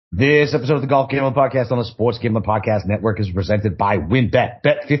This episode of the Golf Gambling Podcast on the Sports Gambling Podcast Network is presented by WynnBET.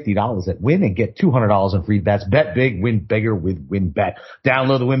 Bet $50 at Wynn and get $200 in free bets. Bet big, win bigger with WynnBET.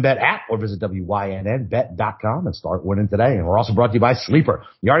 Download the WynnBET app or visit WYNNBet.com and start winning today. And we're also brought to you by Sleeper.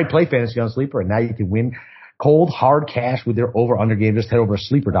 You already play fantasy on Sleeper, and now you can win cold, hard cash with their over-under game. Just head over to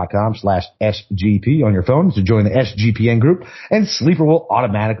sleeper.com/SGP on your phone to join the SGPN group, and Sleeper will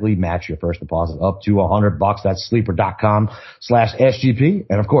automatically match your first deposit up to $100. That's sleeper.com/SGP.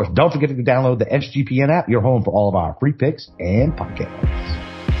 And of course, don't forget to download the SGPN app, your home for all of our free picks and podcasts.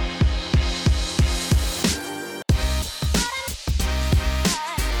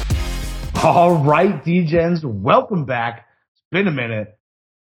 All right, D-Gens, welcome back. It's been a minute.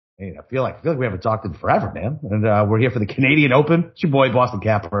 Hey, I feel like we haven't talked in forever, man. And we're here for the Canadian Open. It's your boy, Boston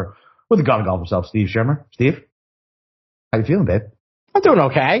Capper, with the god of golf himself, Steve Shermer. Steve, how you feeling, babe? I'm doing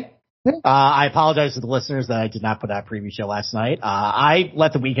okay. Yeah. I apologize to the listeners that I did not put out a preview show last night. I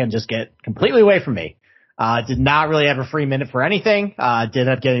let the weekend just get completely away from me. Did not really have a free minute for anything. Did end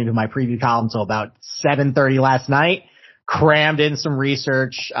up getting into my preview column until about 7:30 last night. Crammed in some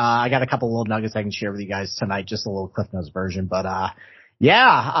research. I got a couple little nuggets I can share with you guys tonight, just a little Cliff Notes version, but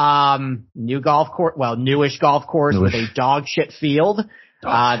new golf course, newish golf course with a dog shit field.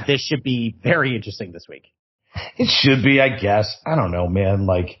 This should be very interesting this week. It should be, I guess. I don't know, man.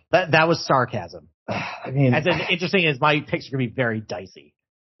 Like that was sarcasm. I mean, as interesting as my picks are gonna be very dicey.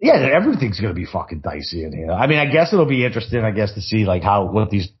 Yeah, everything's gonna be fucking dicey in here. I mean, I guess it'll be interesting, to see like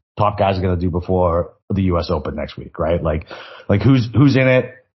what these top guys are gonna do before the U.S. Open next week, right? Like who's in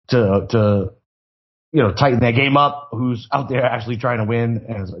it to tighten that game up, who's out there actually trying to win,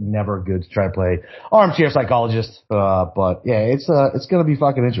 and it's never good to try to play armchair psychologist. But yeah, it's going to be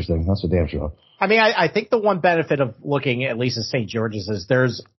fucking interesting. That's for damn sure. I mean, I think the one benefit of looking at least at St. George's is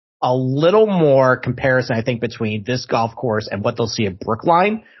there's a little more comparison, I think, between this golf course and what they'll see at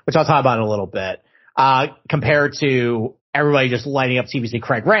Brookline, which I'll talk about in a little bit, compared to everybody just lighting up TPC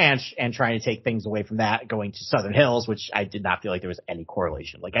Craig Ranch and trying to take things away from that, going to Southern Hills, which I did not feel like there was any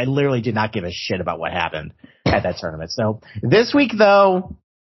correlation. Like, I literally did not give a shit about what happened at that tournament. So this week, though,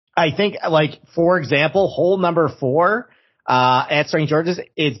 I think, for example, hole number 4 at St. George's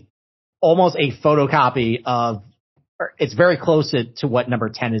is almost a photocopy of, or it's very close to what number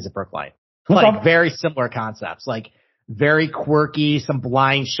 10 is at Brookline. Very similar concepts, very quirky, some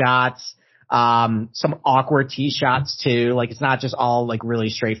blind shots. Some awkward tee shots too. It's not just all really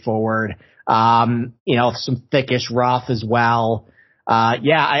straightforward. Some thickish rough as well.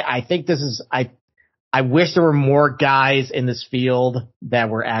 I think this is, I wish there were more guys in this field that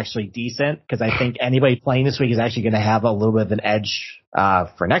were actually decent, because I think anybody playing this week is actually going to have a little bit of an edge,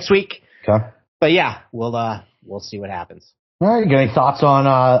 for next week. Okay. But yeah, we'll see what happens. All right. You got any thoughts on,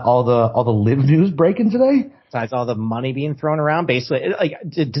 all the live news breaking today? Besides all the money being thrown around, basically,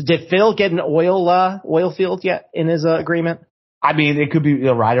 did Phil get an oil field yet in his agreement? I mean, it could be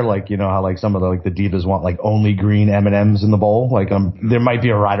a rider, how some of the divas want only green M&Ms in the bowl. There might be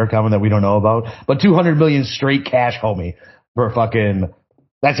a rider coming that we don't know about, but 200 million straight cash, homie, for fucking.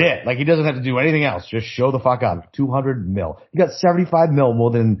 That's it. He doesn't have to do anything else. Just show the fuck up. 200 mil. You got 75 mil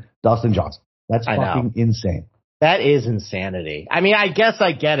more than Dustin Johnson. That's fucking insane. That is insanity. I mean, I guess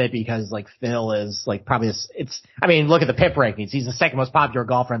I get it, because Phil is probably look at the PIP rankings. He's the second most popular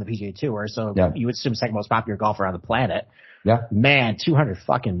golfer on the PGA Tour, so yeah. You would assume second most popular golfer on the planet. Yeah. Man, 200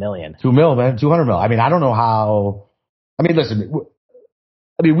 fucking million. 2 mil, man. 200 mil. I mean, I don't know how. I mean, listen.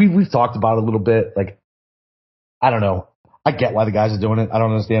 I mean, we've talked about it a little bit. I don't know. I get why the guys are doing it. I don't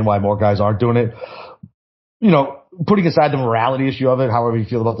understand why more guys aren't doing it. Putting aside the morality issue of it, however you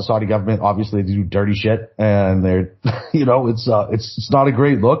feel about the Saudi government, obviously they do dirty shit, and they're, it's not a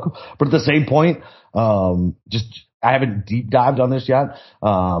great look. But at the same point, I haven't deep dived on this yet,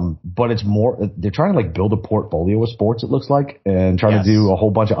 but it's more, they're trying to build a portfolio of sports, it looks like, and trying to do a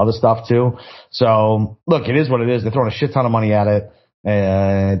whole bunch of other stuff too. So look, it is what it is. They're throwing a shit ton of money at it.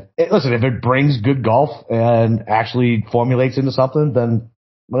 And listen, if it brings good golf and actually formulates into something, then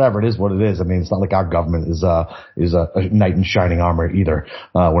whatever, it is what it is. I mean, it's not like our government is a knight in shining armor either,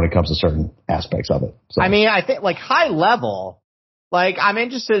 when it comes to certain aspects of it. So. I mean, I think high level, I'm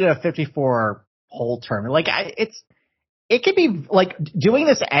interested in a 54 hole tournament. It could be doing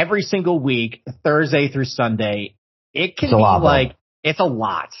this every single week, Thursday through Sunday. It can be it's a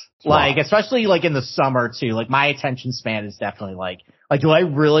lot. Especially in the summer too. My attention span is definitely do I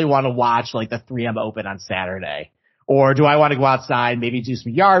really want to watch the 3M Open on Saturday? Or do I want to go outside, maybe do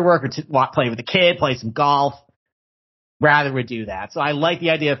some yard work, or play with the kid, play some golf? Rather would do that. So I like the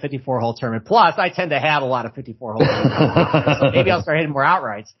idea of 54-hole tournament. Plus, I tend to have a lot of 54-hole tournaments. So maybe I'll start hitting more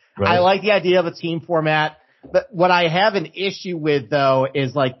outrights. Right. I like the idea of a team format. But what I have an issue with though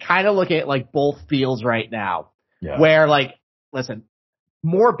is like kind of looking at like both fields right now, where like, listen,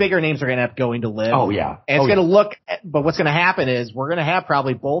 more bigger names are going to have going to live. Oh yeah. And it's going to look, but what's going to happen is we're going to have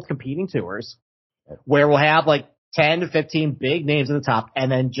probably both competing tours where we'll have like 10 to 15 big names at the top.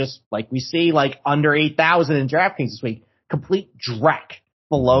 And then just like we see like under 8,000 in DraftKings this week, complete dreck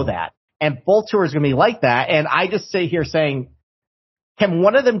below that. And both tours are going to be like that. And I just sit here saying, can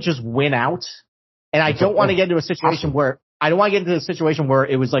one of them just win out? And I don't want to get into a situation where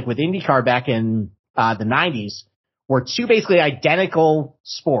it was like with IndyCar back in the 90s, where two basically identical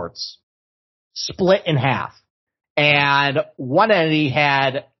sports split in half. And one entity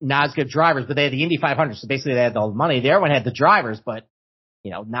had not as good drivers, but they had the Indy 500. So basically they had all the money. The other one had the drivers, but,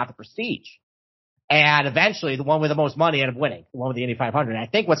 not the prestige. And eventually the one with the most money ended up winning, the one with the Indy 500. And I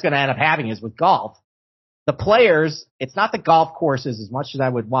think what's going to end up happening is with golf, the players, it's not the golf courses as much as I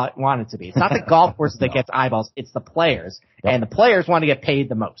would want it to be. It's not the golf courses that gets eyeballs. It's the players. Yep. And the players want to get paid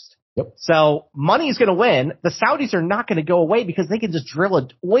the most. Yep. So money is going to win. The Saudis are not going to go away because they can just drill an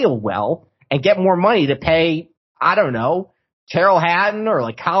oil well and get more money to pay, I don't know, Terrell Hatton or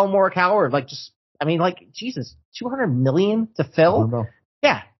like Colin Morikawa or like Jesus, $200 million to fill?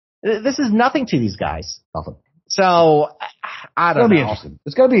 Yeah. This is nothing to these guys. Nothing. So I don't know.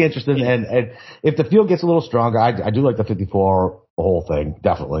 It's going to be interesting. And if the field gets a little stronger, I do like the 54 whole thing.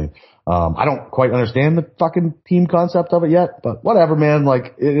 Definitely. I don't quite understand the fucking team concept of it yet, but whatever, man.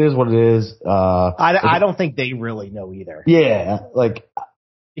 Like, it is what it is. I don't think they really know either. Yeah. Like,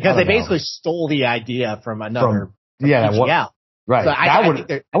 because they basically stole the idea from another. Right. So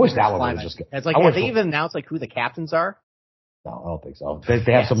I wish that one was just. It's like, have they even announced like who the captains are? No, I don't think so.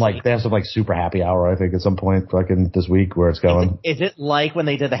 They have some super happy hour, I think, at some point fucking this week where it's going. Is it like when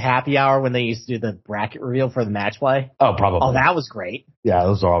they did the happy hour when they used to do the bracket reveal for the match play? Oh, probably. Oh, that was great. Yeah,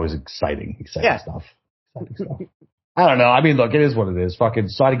 those are always exciting stuff. I don't know. I mean, look, it is what it is. Fucking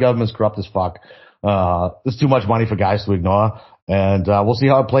Saudi government's corrupt as fuck. There's too much money for guys to ignore. And we'll see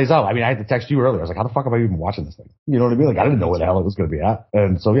how it plays out. I mean, I had to text you earlier. I was like, how the fuck am I even watching this thing? You know what I mean? Like, I didn't know where the hell it was going to be at.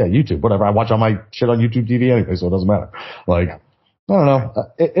 And so, yeah, YouTube, whatever. I watch all my shit on YouTube TV anyway, so it doesn't matter. Like, I don't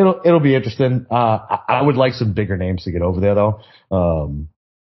know. It'll be interesting. I would like some bigger names to get over there, though.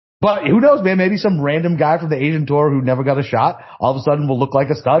 But who knows, man? Maybe some random guy from the Asian Tour who never got a shot all of a sudden will look like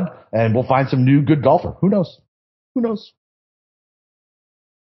a stud, and we'll find some new good golfer. Who knows?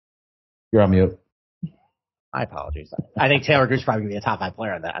 You're on mute. My apologies. I think Taylor Gooch is probably going to be a top 5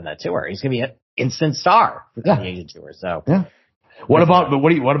 player on that tour. He's going to be an instant star for the Asian Tour. So yeah. What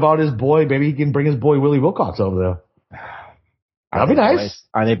about his boy? Maybe he can bring his boy Willie Wilcox over there. That'd be nice. Boys?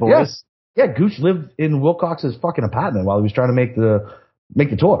 Are they boys? Yeah. Gooch lived in Wilcox's fucking apartment while he was trying to make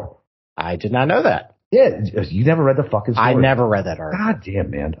the tour. I did not know that. Yeah, you never read the fucking story. I never read that article. God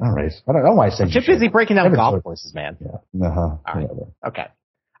damn, man. All right. I don't know why I said you. I'm busy breaking down golf courses, man. Yeah. All right. Okay.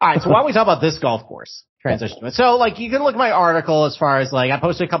 All right. So why don't we talk about this golf course transition? So like you can look at my article as far as like I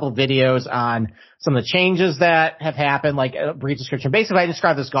posted a couple of videos on some of the changes that have happened, like a brief description. Basically, I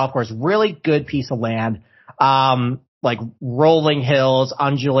described this golf course, really good piece of land. Like rolling hills,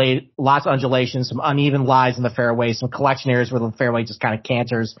 lots of undulations, some uneven lies in the fairway, some collection areas where the fairway just kind of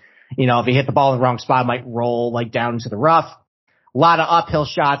canters. You know, if you hit the ball in the wrong spot, it might roll like down into the rough. A lot of uphill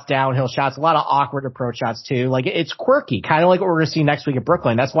shots, downhill shots, a lot of awkward approach shots too. Like it's quirky, kind of like what we're going to see next week at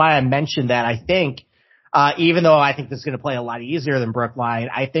Brookline. That's why I mentioned that. I think, even though I think this is going to play a lot easier than Brookline,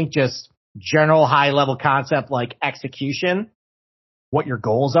 I think just general high level concept like execution, what your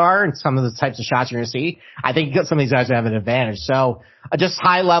goals are and some of the types of shots you're going to see. I think some of these guys have an advantage. So just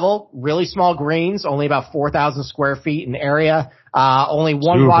high level, really small greens, only about 4,000 square feet in area. Only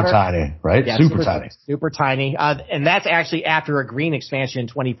one super water. Super tiny, right? Yeah, super tiny. And that's actually after a green expansion in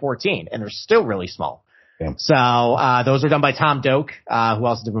 2014 and they're still really small. Yeah. So, those are done by Tom Doak, who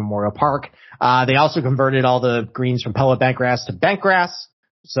also did Memorial Park. They also converted all the greens from pellet bent grass to bent grass.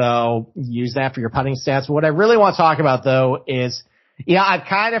 So use that for your putting stats. But what I really want to talk about though is, I've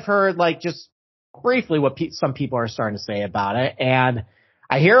kind of heard like just briefly what some people are starting to say about it. And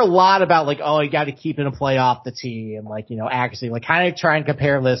I hear a lot about like, oh, you got to keep it in play off the tee and like, accuracy, like kind of try and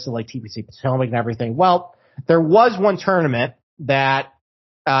compare this to like TPC Potomac and everything. Well, there was one tournament that,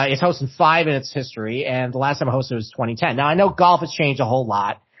 is hosting 5 in its history. And the last time I hosted was 2010. Now I know golf has changed a whole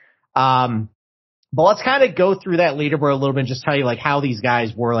lot. But let's kind of go through that leaderboard a little bit and just tell you like how these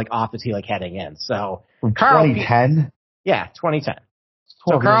guys were like off the tee, like heading in. So from 2010? Yeah, 2010.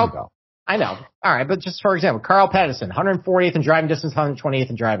 So Carl, I know. All right. But just for example, Carl Pedersen, 140th in driving distance,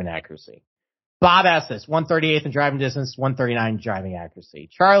 128th in driving accuracy. Bob Estes, 138th in driving distance, 139 in driving accuracy.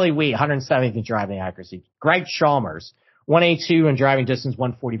 Charlie Wee, 170th in driving accuracy. Greg Chalmers, 182 in driving distance,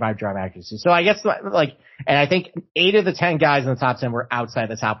 145 driving accuracy. So I guess and I think 8 of the 10 guys in the top 10 were outside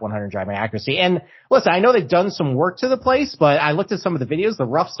the top 100 driving accuracy. And listen, I know they've done some work to the place, but I looked at some of the videos. The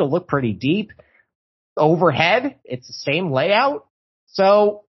rough still look pretty deep. Overhead, it's the same layout.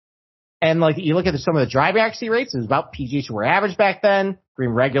 So, and you look at some of the driving accuracy rates, it was about PGA Tour average back then.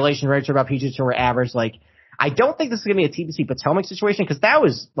 Green regulation rates are about PGA Tour average. I don't think this is going to be a TPC Potomac situation because that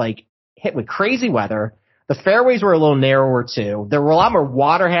was hit with crazy weather. The fairways were a little narrower too. There were a lot more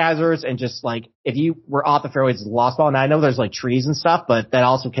water hazards and just if you were off the fairways, it's a lost ball. Now I know there's trees and stuff, but that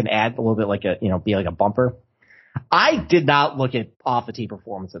also can add a little bit be like a bumper. I did not look at off the tee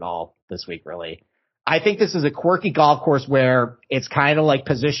performance at all this week, really. I think this is a quirky golf course where it's kind of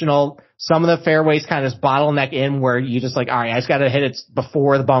positional. Some of the fairways kind of bottleneck in where you just all right, I just got to hit it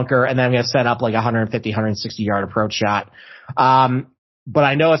before the bunker and then I'm going to set up 150, 160 yard approach shot. But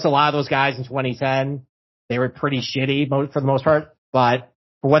I know it's a lot of those guys in 2010. They were pretty shitty for the most part, but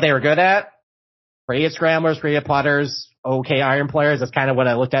for what they were good at, pretty good scramblers, pretty good putters, okay iron players. That's kind of what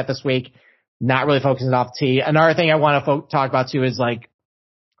I looked at this week. Not really focusing off the tee. Another thing I want to talk about too is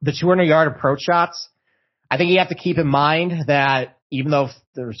the 200-yard approach shots. I think you have to keep in mind that even though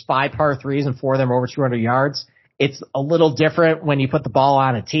there's 5 par 3s and 4 of them are over 200 yards, it's a little different when you put the ball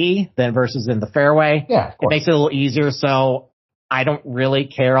on a tee than versus in the fairway. Yeah, of course. It makes it a little easier. So I don't really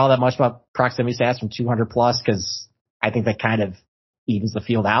care all that much about proximity stats from 200 plus because I think that kind of evens the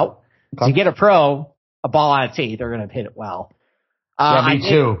field out. Okay. So you get a ball on a tee, they're going to hit it well. Me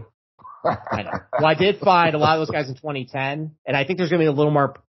too. I know. Well, I did find a lot of those guys in 2010, and I think there's going to be a little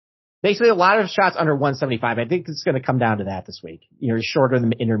more, basically a lot of shots under 175. I think it's going to come down to that this week. Shorter than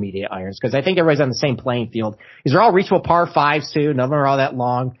the intermediate irons because I think everybody's on the same playing field. These are all reachable par 5s too. None of them are all that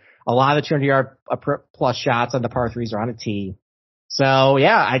long. A lot of the 200-yard plus shots on the par 3s are on a tee. So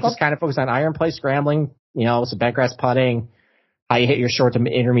yeah, I just kind of focus on iron play, scrambling, some bentgrass putting, how you hit your short to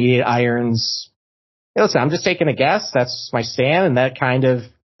intermediate irons. Listen, I'm just taking a guess. That's my stand, and that kind of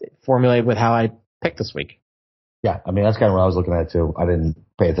formulated with how I picked this week. Yeah, I mean, that's kind of what I was looking at too. I didn't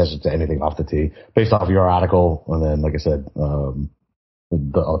pay attention to anything off the tee based off of your article. And then, like I said,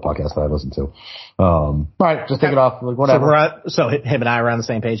 the other podcast that I listened to. All right, just take it off. Whatever. So him and I are on the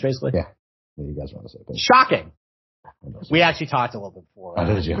same page, basically? Yeah. You guys are on the same page. Shocking. We actually talked a little bit before.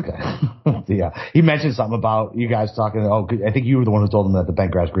 Oh, did you? Okay. Yeah. He mentioned something about you guys talking. Oh, I think you were the one who told him that the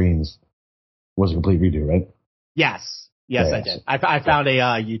bentgrass greens was a complete redo, right? Yes. Yes, I did. I found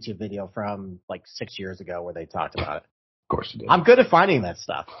a YouTube video from 6 years ago where they talked about it. Of course you did. I'm good at finding that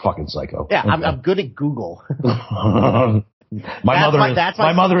stuff. Fucking psycho. Yeah, okay. I'm good at Google. My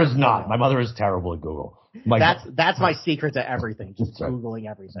mother is not. My mother is terrible at Google. That's my secret to everything. Just Googling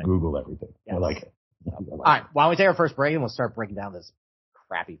everything. Google everything. Yes. I like it. All right, why don't we take our first break and we'll start breaking down this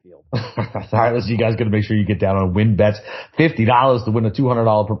crappy field. All right, listen, you guys got to make sure you get down on WinBets. $50 to win a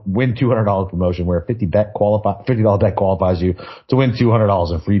 $200 promotion where a $50 bet qualifies you to win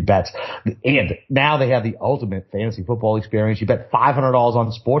 $200 in free bets. And now they have the ultimate fantasy football experience. You bet $500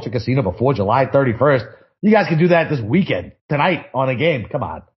 on sports or casino before July 31st. You guys can do that this weekend, tonight on a game. Come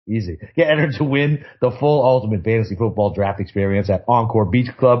on. Easy. Get entered to win the full ultimate fantasy football draft experience at Encore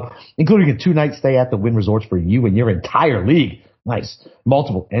Beach Club, including a 2-night stay at the Wynn Resorts for you and your entire league. Nice.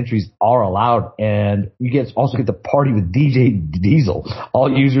 Multiple entries are allowed, and you also get to party with DJ Diesel.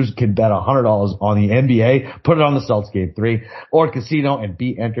 All users can bet $100 on the NBA, put it on the Celtics Game 3, or casino and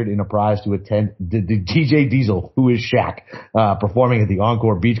be entered in a prize to attend the DJ Diesel, who is Shaq, performing at the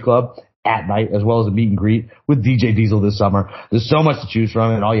Encore Beach Club at night, as well as a meet and greet with DJ Diesel this summer. There's so much to choose from,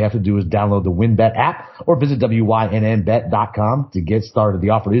 and all you have to do is download the WinBet app or visit wynnbet.com to get started.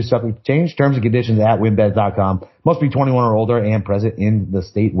 The offer is subject to change. Terms and conditions at wynnbet.com. Must be 21 or older and present in the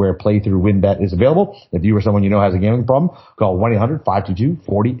state where playthrough WinBet is available. If you or someone you know has a gambling problem, call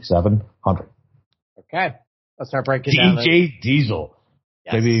 1-800-522-4700. Okay. Let's start breaking down. DJ Diesel.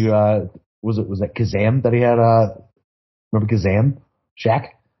 Yes. Maybe, was that Kazam that he had, remember Kazam? Shaq?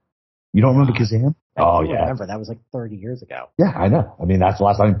 You don't remember Kazam? Oh, yeah. I remember. That was 30 years ago. Yeah, I know. I mean, that's the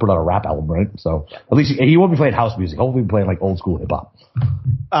last time he put out a rap album, right? So at least he won't be playing house music. Hopefully he'll be playing old school hip hop.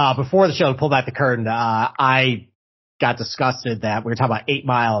 Before the show, pull back the curtain, I got disgusted that we were talking about 8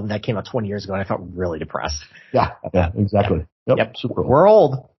 Mile and that came out 20 years ago and I felt really depressed. Yeah, exactly. Yep. Super. We're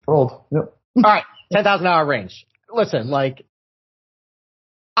old. We're old. Yep. All right. $10,000 range. Listen,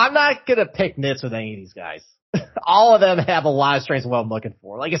 I'm not going to pick nits with any of these guys. All of them have a lot of strengths of what I'm looking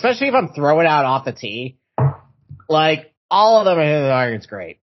for. Especially if I'm throwing out off the tee. All of them are hitting the irons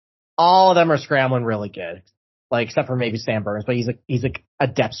great. All of them are scrambling really good. Except for maybe Sam Burns, but he's a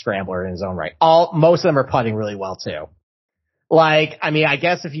depth scrambler in his own right. Most of them are putting really well too. Like, I mean, I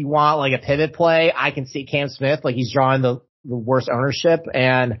guess if you want like a pivot play, I can see Cam Smith, like he's drawing the worst ownership.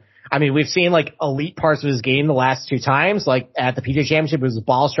 And I mean, we've seen like elite parts of his game the last 2 times. Like at the PGA Championship, it was the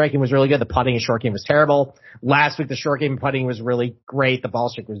ball striking was really good. The putting and short game was terrible. Last week, the short game and putting was really great. The ball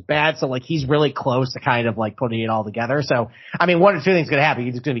striking was bad. So like he's really close to kind of like putting it all together. So, I mean, one or two things going to happen.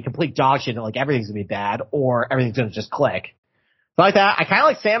 He's going to be complete dog shit and like everything's going to be bad or everything's going to just click. So like that. I kind of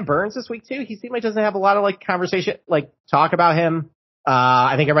like Sam Burns this week too. He seems like doesn't have a lot of like conversation, like talk about him.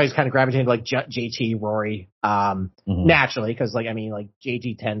 I think everybody's kind of gravitating to like JT, Rory, naturally, because like, I mean, like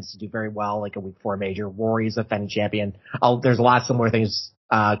JT tends to do very well, like a week 4 major. Rory's a defending champion. There's a lot of similar things,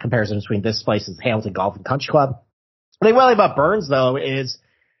 comparison between this place and Hamilton Golf and Country Club. What I really about Burns though is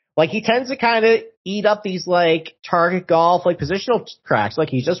like he tends to kind of eat up these like target golf, like positional tracks. Like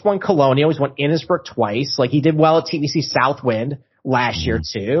he's just won Colonial. He's won Innisbrook twice. Like he did well at TBC Southwind last year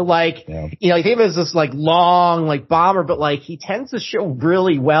too. Like, you know, I think it was this like long, like bomber, but like he tends to show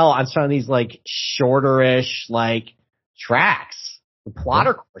really well on some of these like shorter-ish like tracks, the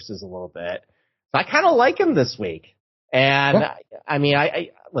plotter courses a little bit. So I kind of like him this week. And I mean, I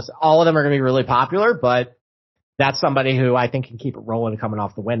listen, all of them are going to be really popular, but that's somebody who I think can keep it rolling coming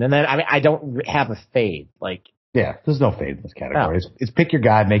off the win. And then, I mean, I don't have a fade. Like, yeah, there's no fade in this category. No. It's pick your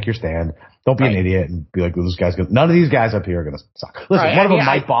guy, make your stand. Don't be an idiot and be like, well, this guy's good. None of these guys up here are going to suck. Listen, one of them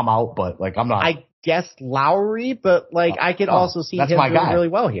might bomb out, but like, I'm not. I guess Lowry, but like, I could also see him doing really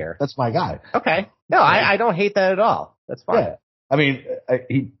well here. That's my guy. Okay. No, I don't hate that at all. That's fine. Yeah. I mean,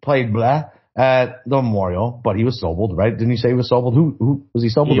 he played at the Memorial, but he was sobled, right? Didn't you say he was sobled? Who was he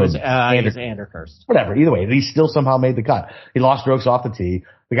sobled? He was Anderhurst. Whatever. Either way, he still somehow made the cut. He lost strokes off the tee.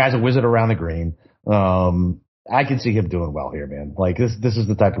 The guy's a wizard around the green. I can see him doing well here, man. Like this is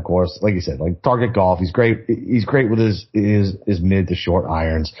the type of course, like you said, like target golf. He's great. He's great with his mid to short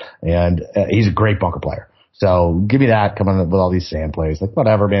irons, and he's a great bunker player. So give me that coming with all these sand plays. Like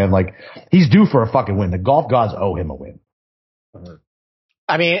whatever, man. Like he's due for a fucking win. The golf gods owe him a win.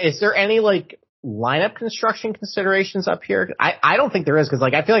 I mean, is there any like lineup construction considerations up here? I don't think there is because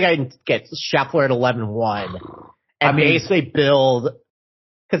like I feel like I can get Scheffler at 11-1 and basically build.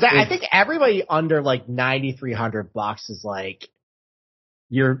 Because I think everybody under like $9,300 is like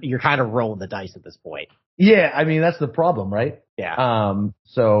you're kind of rolling the dice at this point. Yeah, I mean that's the problem, right? Yeah.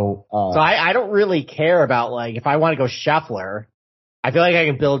 So I don't really care about like if I want to go Scheffler, I feel like I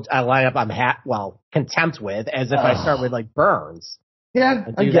can build a lineup I'm content with as if I start with like Burns. Yeah,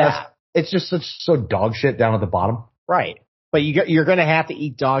 I guess it's just so dog shit down at the bottom. Right, but you're going to have to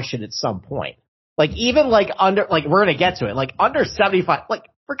eat dog shit at some point. Like even like under like we're going to get to it like under 75 like.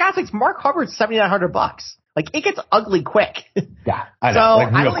 For God's sakes, Mark Hubbard's $7,900. Like it gets ugly quick. Yeah, I know. So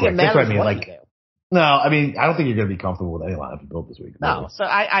like, I don't think it matters. That's what I mean. Like, you do. No, I mean I don't think you're going to be comfortable with any lineup you build this week. No, so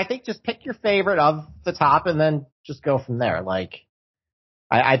I think just pick your favorite of the top and then just go from there. Like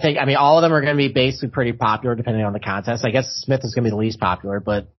I think all of them are going to be basically pretty popular depending on the contest. I guess Smith is going to be the least popular,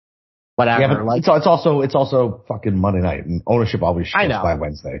 but whatever. Yeah, but like it's also fucking Monday night and ownership always shifts by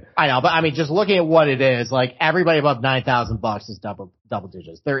Wednesday. I know, but I mean, just looking at what it is, like everybody above $9,000 is double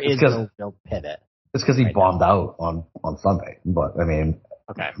digits. There is no real pivot. It's because he bombed out on Sunday, but I mean,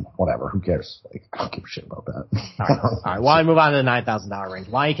 okay, whatever. Who cares? Like, I don't give a shit about that. All right. Why don't we move on to the $9,000 range?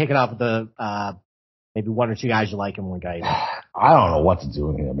 Why don't you kick it off with the maybe one or two guys you like and one guy you don't? I don't know what to do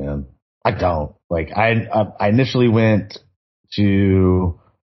in here, man. I don't like. I initially went to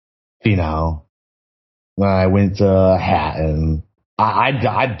Finau. I went to Hatton.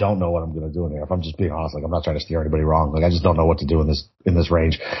 I don't know what I'm going to do in here. If I'm just being honest, like I'm not trying to steer anybody wrong. Like I just don't know what to do in this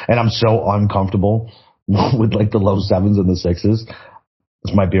range. And I'm so uncomfortable with like the low 7s and the 6s.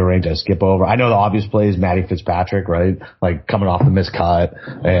 This might be a range I skip over. I know the obvious play is Matty Fitzpatrick, right? Like coming off the miscut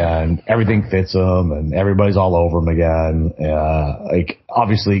and everything fits him and everybody's all over him again. Like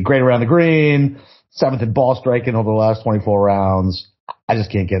obviously great around the green, 7th in ball striking over the last 24 rounds. I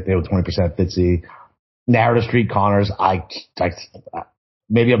just can't get there with 20% Fitzy. Narrative Street Connors, I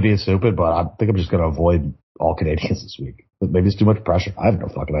maybe I'm being stupid, but I think I'm just going to avoid all Canadians this week. Maybe it's too much pressure. I have no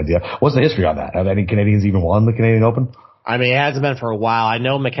fucking idea. What's the history on that? Have any Canadians even won the Canadian Open? I mean, it hasn't been for a while. I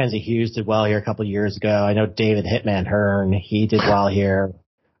know Mackenzie Hughes did well here a couple of years ago. I know David Hitman Hearn, he did well here.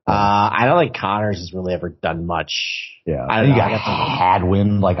 I don't think Connors has really ever done much. Yeah, I don't know. You got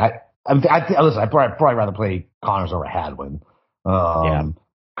Hadwin. Like listen, I'd probably rather play Connors over Hadwin.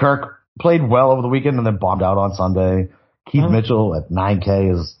 Kirk played well over the weekend and then bombed out on Sunday. Keith Mitchell at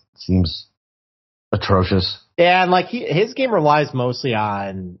 9K seems atrocious. Yeah, and like his game relies mostly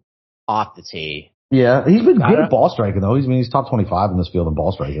on off the tee. Yeah, he's been good at ball striking though. He's top 25 in this field in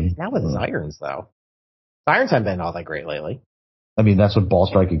ball striking. Not with his irons though. His irons haven't been all that great lately. I mean, that's what ball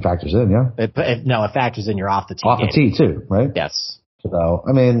striking factors in, yeah? It factors in your off the tee. Off the tee, too, right? Yes. So,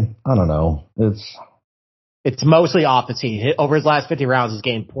 I mean, I don't know. It's mostly off the tee. Over his last 50 rounds, he's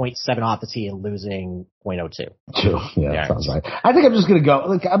gained 0.7 off the tee and losing 0.02. Yeah, that sounds right. I think I'm just gonna go.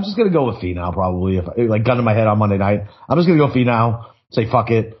 I'm just gonna go with Finau probably. If gun to my head on Monday night, I'm just gonna go Finau. Say fuck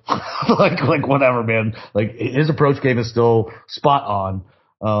it, like whatever, man. Like his approach game is still spot on.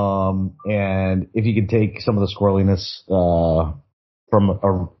 And if he can take some of the squirreliness from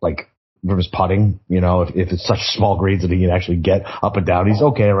his putting, if it's such small greens that he can actually get up and down, he's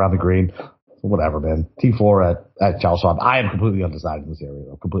okay around the green. Whatever, man. T4 at Charles Schwab. I am completely undecided in this area,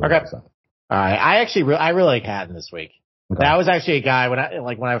 though. Completely undecided. All right. I really like Hatton this week. Okay. That was actually a guy when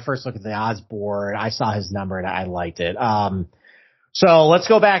I first looked at the odds board, I saw his number and I liked it. So let's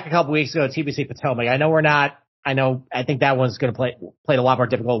go back a couple weeks ago, TBC Potomac. I think that one's going to play a lot more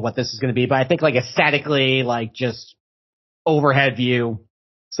difficult what this is going to be, but I think aesthetically, just overhead view,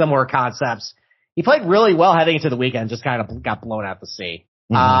 similar concepts. He played really well heading into the weekend, just kind of got blown out to sea.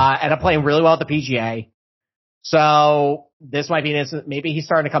 And I'm playing really well at the PGA. So this might be an instant. Maybe he's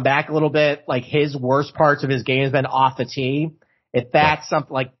starting to come back a little bit. His worst parts of his game has been off the tee. If that's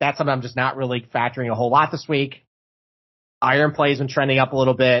something I'm just not really factoring a whole lot this week. Iron play's been trending up a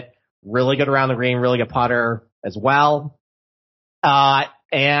little bit. Really good around the green, really good putter as well. And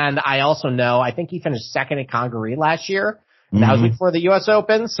I also know, I think he finished second at Congaree last year. That was before the U.S.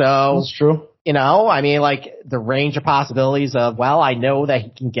 Open. So that's true. The range of possibilities of, I know that he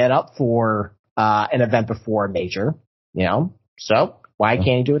can get up for an event before a major, so why can't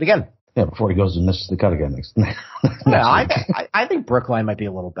he do it again? Yeah, before he goes and misses the cut again next I think Brookline might be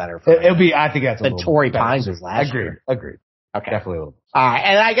a little better for him. I think that's a than little Torrey Pines was last year. Agreed. Okay. Definitely a little. All right.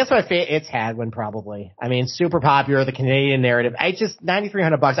 And I guess it's Hadwin probably. I mean, super popular, the Canadian narrative.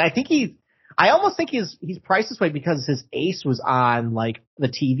 $9,300. I almost think he's priced this way because his ace was on the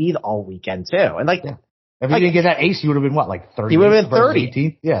TV all weekend too. And if he didn't get that ace, he would have been what, 30? He would have been 30.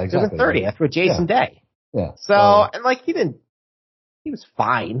 18? Yeah, exactly. He would have been 30 after Jason Day. Yeah. So, he was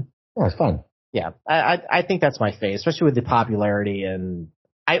fine. Yeah, it's fine. Yeah. I think that's my fave, especially with the popularity and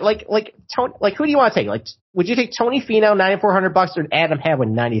Tony, who do you want to take? Would you take Tony Finau, $9,400 or Adam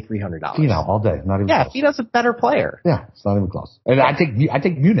Hadwin, $9,300? Finau all day. Not even close. Finau's a better player. Yeah, it's not even close. And I take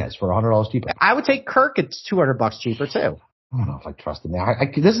Muniz for $100 cheaper. I would take Kirk at $200 cheaper too. I don't know if I trust him.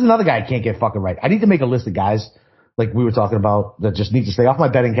 This is another guy I can't get fucking right. I need to make a list of guys like we were talking about that just need to stay off my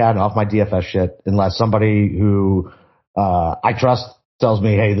betting cat and off my DFS shit unless somebody who I trust tells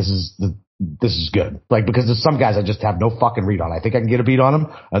me, hey, this is good. Because there's some guys I just have no fucking read on. I think I can get a beat on them,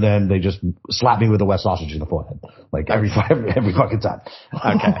 and then they just slap me with a wet sausage in the forehead. Every fucking time.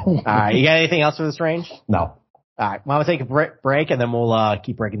 Okay. All right. You got anything else for this range? No. All right. Well, I'm going to take a break, and then we'll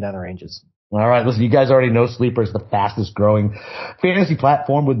keep breaking down the ranges. All right, listen, you guys already know Sleeper is the fastest growing fantasy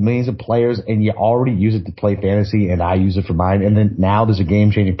platform with millions of players, and you already use it to play fantasy, and I use it for mine. And then now there's a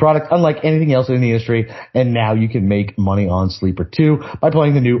game-changing product unlike anything else in the industry, and now you can make money on Sleeper too by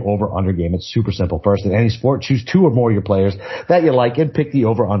playing the new over-under game. It's super simple. First, in any sport, choose two or more of your players that you like and pick the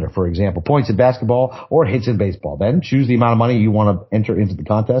over-under. For example, points in basketball or hits in baseball. Then choose the amount of money you want to enter into the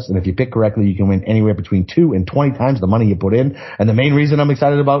contest, and if you pick correctly, you can win anywhere between 2 and 20 times the money you put in. And the main reason I'm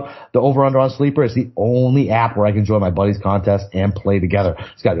excited about the over-under on Sleeper is the only app where I can join my buddies' contests and play together.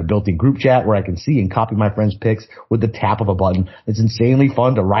 It's got a built-in group chat where I can see and copy my friends' picks with the tap of a button. It's insanely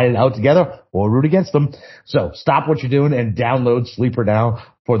fun to ride it out together or root against them. So stop what you're doing and download Sleeper now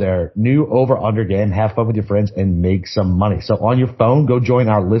for their new over-under game. Have fun with your friends and make some money. So on your phone, go join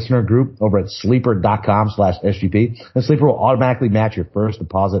our listener group over at sleeper.com/SGP, and Sleeper will automatically match your first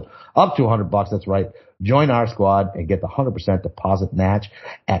deposit up to $100. That's right. Join our squad and get the 100% deposit match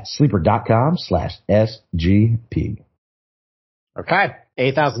at sleeper.com/SGP. Okay.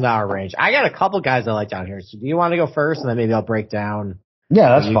 $8,000 range. I got a couple guys I like down here. So do you want to go first and then maybe I'll break down? Yeah,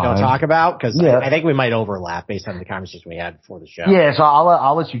 that's fine. Don't talk about because I think we might overlap based on the conversation we had before the show. Yeah, so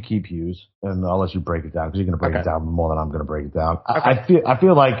I'll let you keep Hughes and I'll let you break it down because you're going to break it down more than I'm going to break it down. Okay. I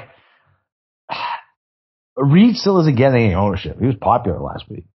feel like Reed still isn't getting any ownership. He was popular last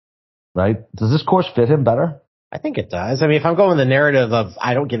week, right? Does this course fit him better? I think it does. I mean, if I'm going the narrative of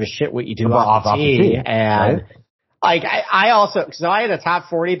I don't give a shit what you do off the tee, and right? I also, so I had a top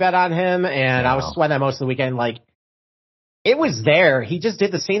 40 bet on him and I was sweating that most of the weekend. It was there. He just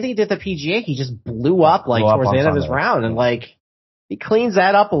did the same thing he did the PGA. He just blew up towards the end of his round and he cleans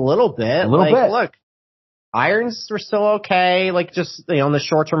that up a little bit. Look, irons were still okay. Just, in the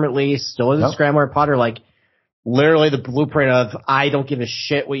short term at least, still is a scrambler and putter. Literally the blueprint of I don't give a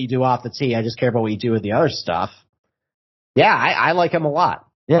shit what you do off the tee. I just care about what you do with the other stuff. Yeah, I like him a lot.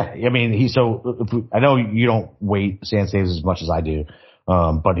 Yeah, I mean, I know you don't weight sand saves as much as I do,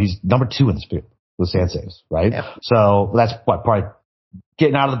 but he's number 2 in this field with sand saves, right? Yeah. So that's probably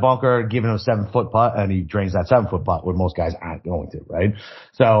getting out of the bunker, giving him a 7-foot putt, and he drains that 7-foot putt when most guys aren't going to, right?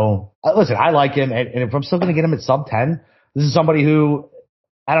 So listen, I like him, and if I'm still going to get him at sub 10, this is somebody who,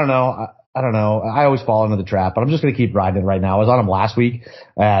 I don't know. I always fall into the trap, but I'm just going to keep riding it right now. I was on him last week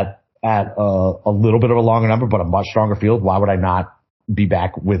at a little bit of a longer number, but a much stronger field. Why would I not be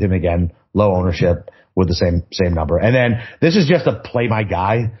back with him again? Low ownership with the same number. And then this is just a play my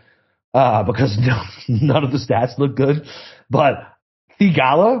guy, because none of the stats look good, but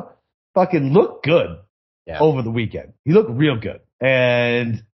Thigala fucking looked good over the weekend. He looked real good.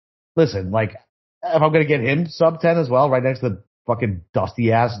 And listen, like, if I'm going to get him sub 10 as well, right next to the fucking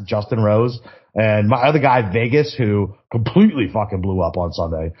dusty ass Justin Rose and my other guy, Vegas, who completely fucking blew up on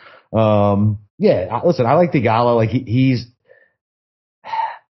Sunday. Listen, I like Thigala. Like, he's,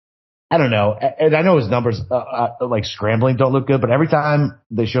 I don't know. And I know his numbers, like scrambling don't look good, but every time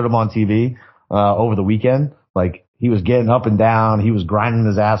they showed him on TV, over the weekend, like, he was getting up and down. He was grinding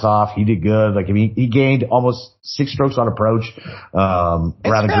his ass off. He did good. Like, I mean, he gained almost 6 strokes on approach. His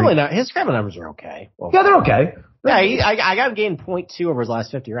scrambling numbers are okay. Well, yeah, they're okay. Yeah, I got him gained 0.2 over his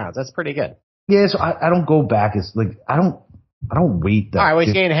last 50 rounds. That's pretty good. Yeah, so I don't go back. It's like, I don't wait that. All right, well,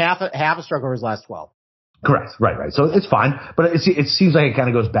 he's gained half a stroke over his last 12. Correct. Right. So it's fine, but it seems like it kind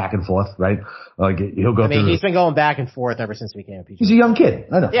of goes back and forth, right? Like, he'll go. I mean, he's been going back and forth ever since we became a PGA. He's a young kid.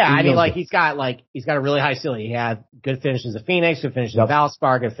 I know. Yeah, I mean, like, he's got a really high ceiling. He had good finishes at Phoenix, good finishes at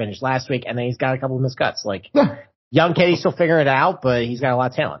Valspar, good finish last week, and then he's got a couple of miscuts. Like, young kid, he's still figuring it out, but he's got a lot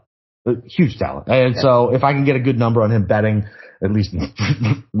of talent. Huge talent. And so if I can get a good number on him betting, at least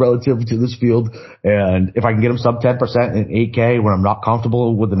relative to this field, and if I can get him sub 10% in 8K when I'm not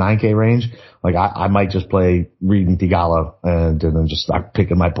comfortable with the 9K range, like, I might just play Reed and Thigala and then just start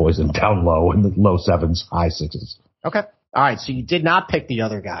picking my poison down low in the low 7s, high 6s. Okay. All right. So you did not pick the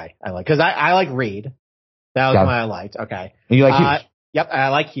other guy I like, because I like Reed. That was one I liked. Okay. And you like Hughes? Yep. I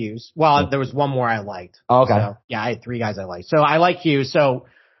like Hughes. Well, there was one more I liked. Oh, okay. So, yeah, I had 3 guys I liked. So I like Hughes. So,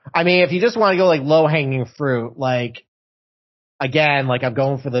 I mean, if you just want to go like low hanging fruit, like, again, like, I'm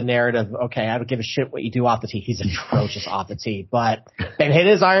going for the narrative. Okay, I don't give a shit what you do off the tee. He's atrocious off the tee, but been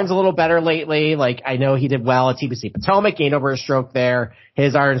hitting his irons a little better lately. Like, I know he did well at TPC Potomac, gained over a stroke there.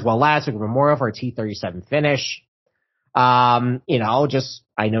 His irons well last week at Memorial for a T37 finish. I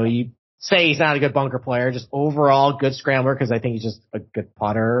know you say he's not a good bunker player, just overall good scrambler, because I think he's just a good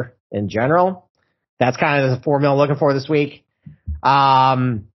putter in general. That's kind of the formula I'm looking for this week.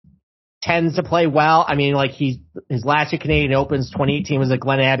 Tends to play well. I mean, like, his last 2 Canadian Opens, 2018 was at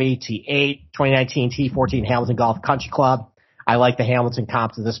Glen Abbey, T8, 2019 T14 Hamilton Golf Country Club. I like the Hamilton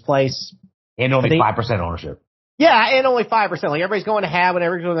comp to this place. And only 5% ownership. Yeah, and only 5%. Like, everybody's going to Hadwin,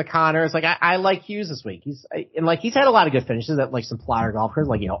 everybody's going to Connors. Like, I like Hughes this week. He's had a lot of good finishes at, like, some plotter golf courses,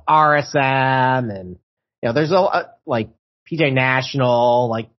 like, RSM and, there's like PJ National,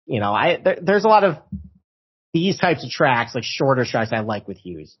 like, there's a lot of these types of tracks, like shorter tracks I like with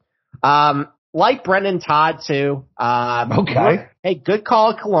Hughes. Like Brendan Todd too. Okay. Hey, good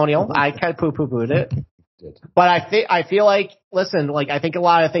call at Colonial. I kind of poo-pooed it. But I feel like, listen, like, I think a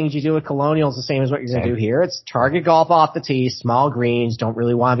lot of things you do with Colonial is the same as what you're going to do here. It's target golf off the tee, small greens, don't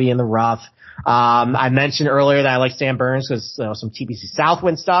really want to be in the rough. I mentioned earlier that I like Sam Burns because some TPC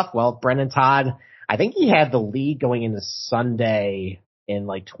Southwind stuff. Well, Brendan Todd, I think he had the lead going into Sunday in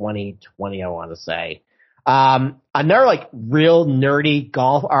like 2020, I want to say. Another like real nerdy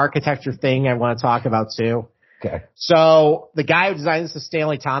golf architecture thing I want to talk about too. Okay. So the guy who designed this is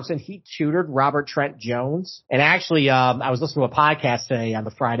Stanley Thompson. He tutored Robert Trent Jones. And actually, I was listening to a podcast today on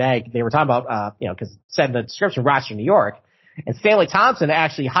the Fried Egg. They were talking about, cause it said in the description, Rochester, New York. And Stanley Thompson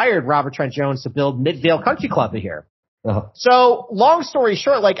actually hired Robert Trent Jones to build Midvale Country Club here. Uh-huh. So long story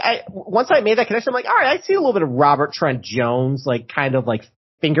short, like once I made that connection, I'm like, all right, I see a little bit of Robert Trent Jones, like kind of like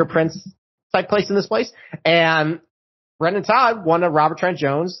fingerprints type place in this place. And Brendan Todd won a Robert Trent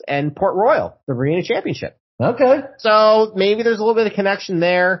Jones and Port Royal, the Marina Championship. Okay. So maybe there's a little bit of connection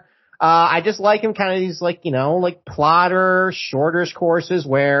there. I just like him kind of these like, like plotter, shorter courses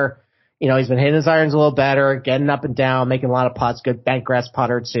where, he's been hitting his irons a little better, getting up and down, making a lot of putts, good bent grass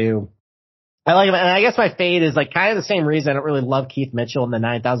putter too. I like him. And I guess my fade is like kind of the same reason I don't really love Keith Mitchell in the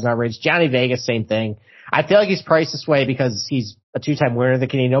 $9,000 range. Johnny Vegas, same thing. I feel like he's priced this way because he's a 2-time winner of the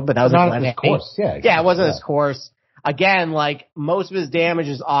Canadian Open, but that was not his course. Yeah, it wasn't his course. Again, like most of his damage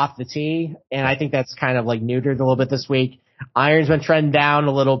is off the tee, and I think that's kind of like neutered a little bit this week. Iron's been trending down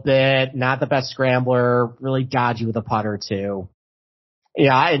a little bit, not the best scrambler, really dodgy with a putter too.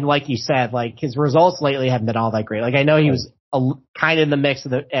 Yeah, and like you said, like his results lately haven't been all that great. Like I know he was kind of in the mix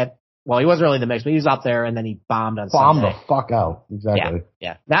of well, he wasn't really in the mix, but he was up there, and then he bombed on Sunday. The fuck out. Exactly.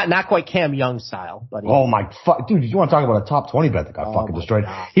 Yeah. Not quite Cam Young style, but oh my fuck, dude! You want to talk about a top 20 bet that got fucking destroyed?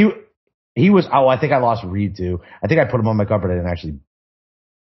 God. He was. Oh, I think I lost Reed too. I think I put him on my cover. I didn't actually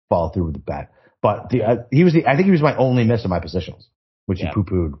follow through with the bet, but I think he was my only miss in my positions, which you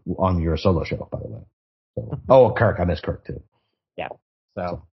poo-pooed on your solo show, by the way. So, Kirk, I miss Kirk too. Yeah.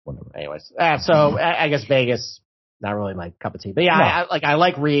 So whatever. Anyways, so I guess Vegas. Not really my cup of tea, but yeah, no. I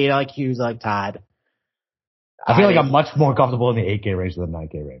like Reed, I like Hughes, I like Todd. I feel like I'm much more comfortable in the 8K range than the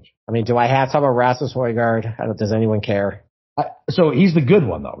 9K range. I mean, do I have to talk about Rasmus Højgaard? Does anyone care? So he's the good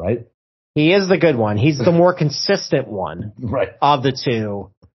one though, right? He is the good one. He's the more consistent one, right, of the two.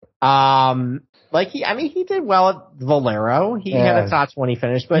 He did well at Valero. He had a top 20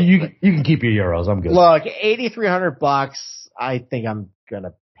 finish, but you can keep your euros. I'm good. Look, $8,300. I think I'm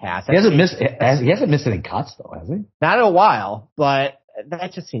gonna pass. He hasn't missed any cuts though, has he? Not in a while, but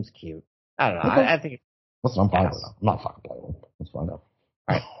that just seems cute. I don't know. Okay. I think. Listen, I'm fine with that. I'm not fucking playing with it. Let's find out.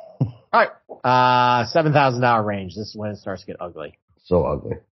 All right. $7,000 range. This is when it starts to get ugly. So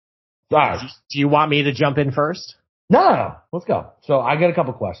ugly. All right. Do you want me to jump in first? No. Let's go. So I got a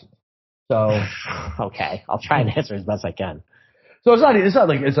couple questions. So okay, I'll try and answer as best I can. So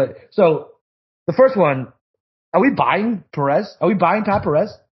so the first one. Are we buying Perez? Are we buying Pat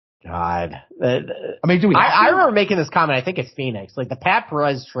Perez? God. I mean, do we? I remember making this comment. I think it's Phoenix. Like the Pat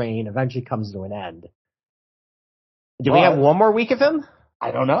Perez train eventually comes to an end. Do we have one more week of him?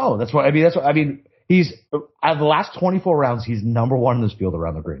 I don't know. That's what I mean. He's out of the last 24 rounds, he's number one in this field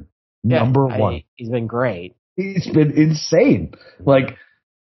around the green. Number one. He's been great. He's been insane. Like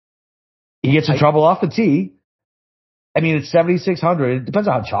he gets in trouble off the tee. I mean, it's 7,600. It depends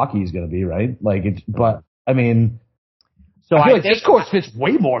on how chalky he's going to be, right? But I mean. So I feel like this course fits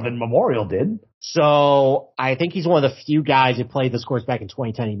way more than Memorial did. So I think he's one of the few guys who played this course back in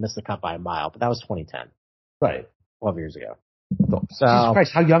 2010. He missed the cut by a mile, but that was 2010. Right. 12 years ago. So, Jesus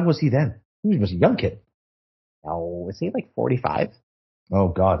Christ, how young was he then? He was a young kid. Oh, was he like 45? Oh,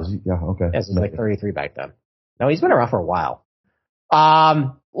 God. Is he? Yeah, okay. Yes, he was like 33 back then. No, he's been around for a while.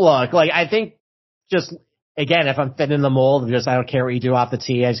 Look, I think just, again, if I'm fitting in the mold of just I don't care what you do off the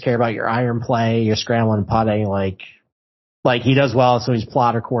tee, I just care about your iron play, your scrambling and putting, like he does well, so he's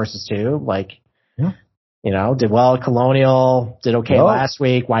plotter courses too. Did well at Colonial, did okay last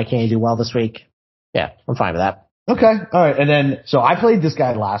week. Why can't he do well this week? Yeah, I'm fine with that. Okay, all right. And then, so I played this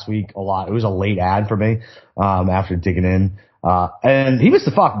guy last week a lot. It was a late ad for me after digging in, and he missed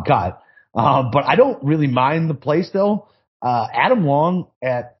the fucking cut. But I don't really mind the play still. Adam Long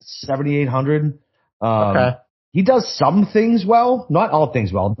at 7,800. Okay. He does some things well, not all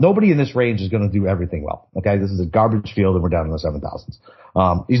things well. Nobody in this range is going to do everything well. Okay. This is a garbage field and we're down in the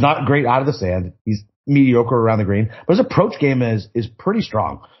 7,000s. He's not great out of the sand. He's mediocre around the green, but his approach game is pretty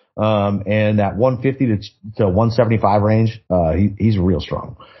strong. And that 150 to 175 range, he's real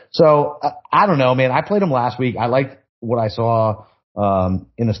strong. So I don't know, man. I played him last week. I liked what I saw,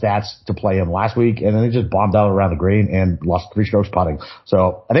 in the stats to play him last week, and then he just bombed out around the green and lost 3 strokes putting.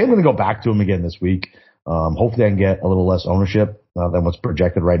 So I think I'm going to go back to him again this week. Hopefully I can get a little less ownership than what's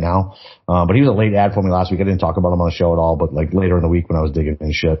projected right now. But he was a late ad for me last week. I didn't talk about him on the show at all, but later in the week when I was digging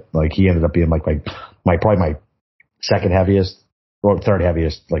in shit, he ended up being probably my second heaviest or third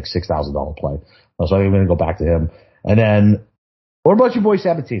heaviest, $6,000 play. So I'm going to go back to him. And then what about your boy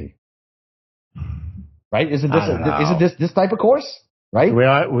Sabatini? Right? Isn't this type of course? Right?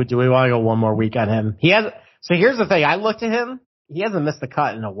 Do we want to go one more week on him? So here's the thing. I looked at him. He hasn't missed the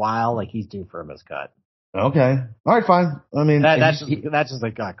cut in a while. He's due for a missed cut. Okay. All right, fine. I mean, that's just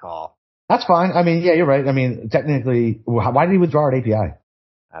a gut call. That's fine. I mean, yeah, you're right. I mean, technically, why did he withdraw at API?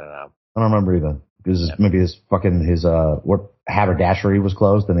 I don't know. I don't remember either. Because maybe his haberdashery was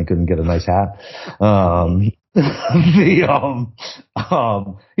closed and he couldn't get a nice hat.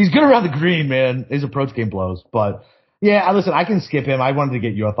 He's good around the green, man. His approach game blows. But yeah, listen, I can skip him. I wanted to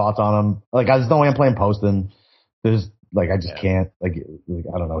get your thoughts on him. There's no way I'm playing Poston. I just can't. I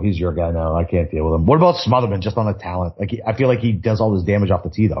don't know. He's your guy now. I can't deal with him. What about Smotherman just on the talent? I feel like he does all this damage off the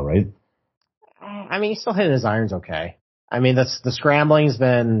tee though, right? I mean, he's still hitting his irons okay. I mean, the scrambling's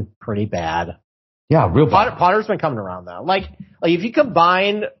been pretty bad. Yeah, real bad. Potter's been coming around though. If you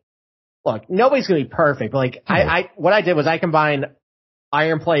combine, look, nobody's gonna be perfect. But what I did was I combined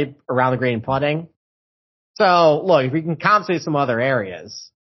iron play around the green and putting. So look, if we can compensate some other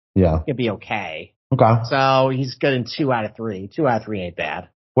areas, it'd be okay. Okay. So he's good in 2 out of 3. 2 out of 3 ain't bad.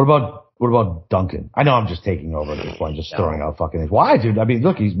 What about Duncan? I know I'm just taking over at this point, just throwing out fucking things. Why, dude? I mean,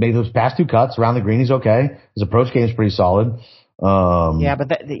 look, he's made those past 2 cuts around the green. He's okay. His approach game is pretty solid. Yeah, but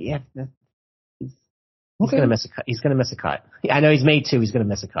He's going to miss a cut. He's going to miss a cut. I know he's made 2. He's going to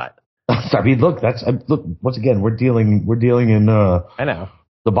miss a cut. I mean, look, once again, we're dealing in, I know,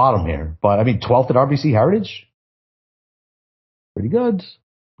 the bottom here, but I mean, 12th at RBC Heritage. Pretty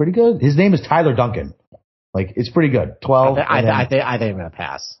good. His name is Tyler Duncan. Like, it's pretty good. 12. I think I'm going to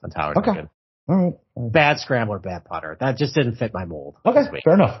pass on Tyler Duncan. All right. Bad scrambler, bad putter. That just didn't fit my mold. Okay.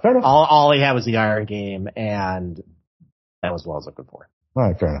 Fair enough. All he had was the iron game, and that was what I was looking for. All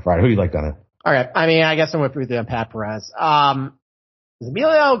right. Fair enough. All right. Who do you like on it? All right. I mean, I guess I'm with you on Pat Perez. Is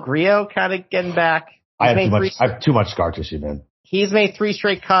Emilio Grillo kind of getting back? I have too much scar tissue, man. He's made 3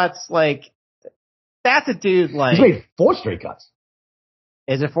 straight cuts. Like, that's a dude, like. He's made 4 straight cuts.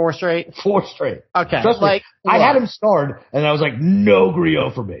 Is it 4 straight? 4 straight. Okay. Trust me, I had him starred, and I was like, no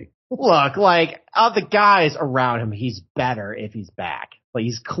Grillo for me. Look, like, of the guys around him, he's better if he's back. Like,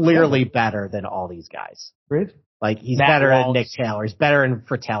 he's clearly better than all these guys. Great. Like, he's better than Nick Taylor. He's better than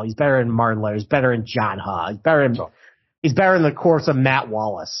Fratelli. He's better than Martin Lawyer. He's better than John Ha. He's better in the course of Matt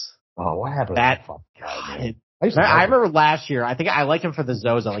Wallace. Oh, what happened to that fucking guy, man? I remember last year, I think I liked him for the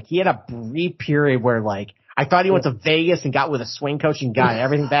Zozo. Like, he had a brief period where, like, I thought he went to Vegas and got with a swing coach and got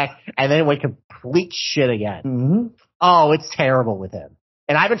everything back, and then went complete shit again. Mm-hmm. Oh, it's terrible with him.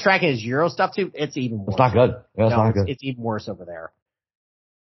 And I've been tracking his Euro stuff too. It's even worse. It's not good. Yeah, it's not good. It's even worse over there.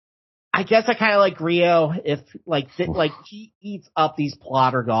 I guess I kind of like Rio if he eats up these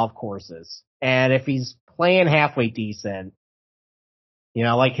plotter golf courses, and if he's playing halfway decent, you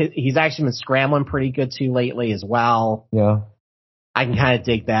know, like he's actually been scrambling pretty good too lately as well. Yeah, I can kind of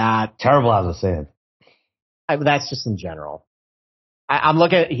dig that. Terrible out of the sand. That's just in general. I'm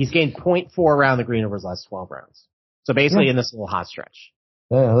looking at he's gained 0.4 around the green over his last 12 rounds. So basically in this little hot stretch.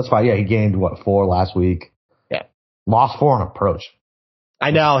 Yeah, that's fine. Yeah, he gained 4 last week. Yeah, lost 4 on approach.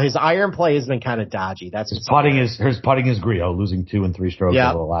 I know his iron play has been kind of dodgy. That's his putting is Grillo, losing 2 and 3 strokes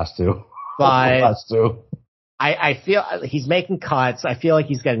over the last 2. But I feel he's making cuts. I feel like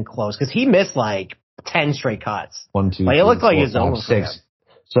he's getting close because he missed like 10 straight cuts. 1, 2, like, 3, it looked 4, like it was 5, over 6.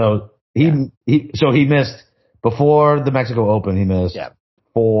 So he missed before the Mexico Open. He missed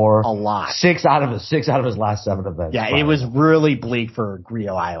 4, a lot, 6 out of his last 7 events. Yeah, it was really bleak for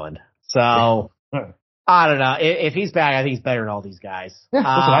Grillo Island. So. I don't know. If he's back, I think he's better than all these guys. Yeah,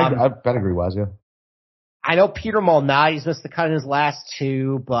 listen, I pedigree wise, yeah. I know Peter Molnar's missed the cut in his last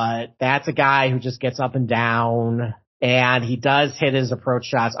 2, but that's a guy who just gets up and down, and he does hit his approach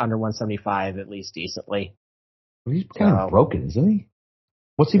shots under 175 at least decently. He's kind of broken, isn't he?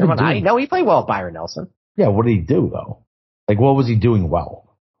 What's he been doing? No, he played well with Byron Nelson. Yeah, what did he do though? Like, what was he doing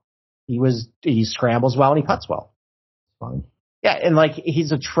well? He scrambles well and he putts well. Fine. Yeah, and like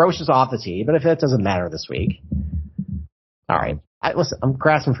he's atrocious off the tee, but if that doesn't matter this week, all right. Listen, I'm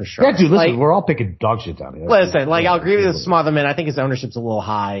grasping for sure. Yeah, dude, listen, we're all picking dog shit down here. Listen, like I'll agree with Smotherman. I think his ownership's a little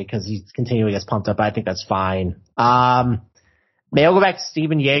high because he's continually gets pumped up. But I think that's fine. May I go back to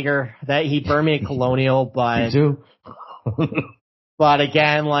Steven Yeager? That he burned me at Colonial, but me too. But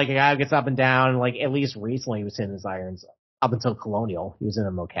again, like a guy who gets up and down. Like at least recently he was hitting his irons up until Colonial. He was in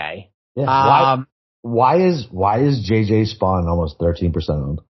them okay. Yeah. Why is JJ Spawn almost 13%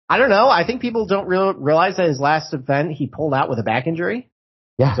 owned? I don't know. I think people don't realize that his last event he pulled out with a back injury.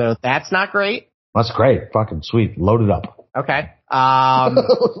 Yeah. So that's not great. That's great. Fucking sweet. Load it up. Okay.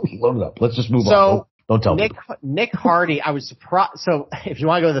 Load it up. Let's just move on. Don't tell me. Nick Hardy, I was surprised. So if you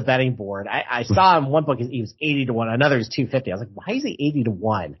want to go to the betting board, I saw in one book he was 80-1. Another is 250. I was like, why is he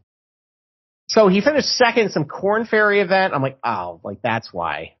 80-1? So he finished second in some Corn Ferry event. I'm like, oh, like that's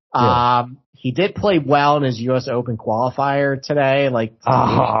why. Yeah. He did play well in his U.S. Open qualifier today. Like,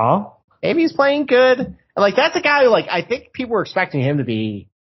 maybe he's playing good. And like, that's a guy who, like, I think people were expecting him to be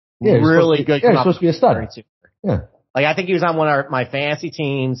really good. Yeah, he's supposed to be a stud. Yeah. Like, I think he was on one of my fantasy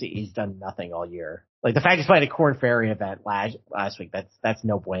teams. He's done nothing all year. Like, the fact he's playing a Corn Ferry event last week, that's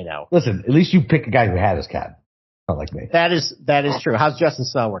no bueno. Listen, at least you pick a guy who had his cat. Not like me. That is true. How's Justin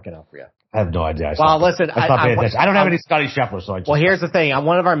Snell working out for you? I have no idea. Listen, I don't have any Scotty Scheffler, so well, here's the thing. On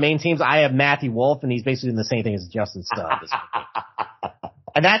one of our main teams, I have Matthew Wolf, and he's basically doing the same thing as Justin Snell.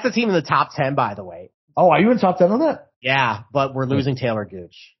 And that's a team in the top 10, by the way. Oh, are you in top 10 on that? Yeah, but we're losing Taylor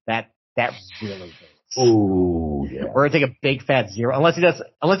Gooch. That really hurts. Ooh, yeah. We're gonna take a big fat 0 unless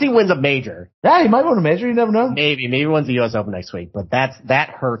he wins a major. Yeah, he might win a major. You never know. Maybe he wins the U.S. Open next week, but that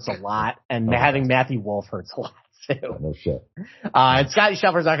hurts a lot, and having Matthew Wolf hurts a lot too. No shit. And Scotty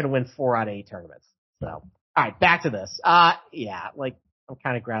Scheffler's not gonna win 4 out of 8 tournaments. So, all right, back to this. Yeah, like I'm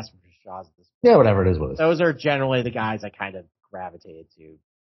kind of grasping for straws at this point. Yeah, whatever it is with us. Those are generally the guys I kind of gravitated to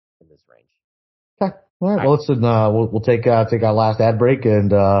in this range. Okay. All right. Well, listen, we'll take our last ad break and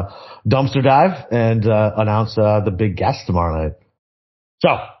dumpster dive and announce the big guest tomorrow night. So,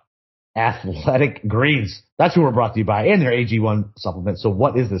 Athletic Greens. That's who we're brought to you by, and their AG1 supplement. So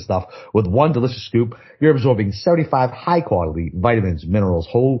what is this stuff? With one delicious scoop, you're absorbing 75 high-quality vitamins, minerals,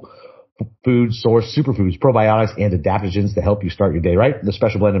 whole food source, superfoods, probiotics, and adaptogens to help you start your day right. The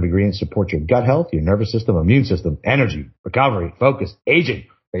special blend of ingredients support your gut health, your nervous system, immune system, energy, recovery, focus, aging,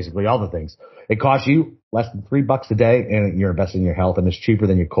 basically all the things. It costs you less than $3 a day, and you're investing in your health, and it's cheaper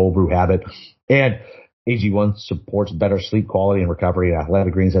than your cold brew habit. And AG1 supports better sleep quality and recovery.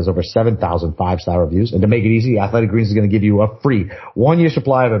 Athletic Greens has over 7,000 5-star reviews. And to make it easy, Athletic Greens is going to give you a free 1-year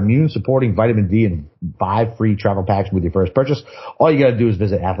supply of immune-supporting vitamin D and 5 free travel packs with your first purchase. All you got to do is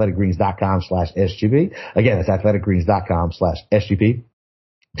visit athleticgreens.com/SGP. Again, it's athleticgreens.com/SGP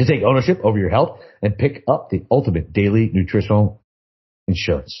to take ownership over your health and pick up the ultimate daily nutritional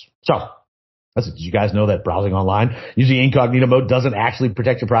insurance. So, listen, did you guys know that browsing online using incognito mode doesn't actually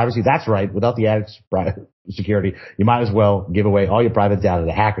protect your privacy? That's right. Without the added security, you might as well give away all your private data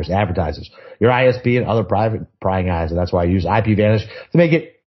to hackers, advertisers, your ISP, and other private prying eyes. And that's why I use IPVanish to make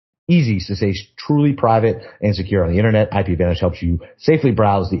it easy to stay truly private and secure on the internet. IPVanish helps you safely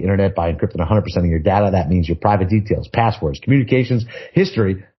browse the internet by encrypting 100% of your data. That means your private details, passwords, communications,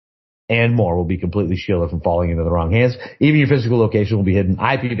 history, and more will be completely shielded from falling into the wrong hands. Even your physical location will be hidden.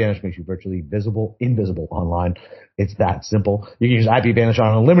 IPVanish makes you virtually invisible online. It's that simple. You can use IPVanish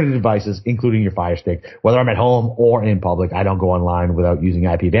on unlimited devices, including your Fire Stick. Whether I'm at home or in public, I don't go online without using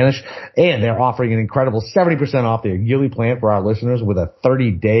IPVanish. And they're offering an incredible 70% off their yearly plan for our listeners with a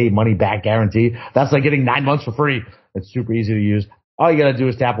 30-day money-back guarantee. That's like getting 9 months for free. It's super easy to use. All you got to do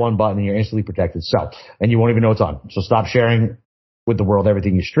is tap one button and you're instantly protected. And you won't even know it's on. So stop sharing with the world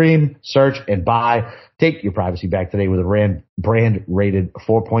everything you stream, search, and buy. Take your privacy back today with a brand rated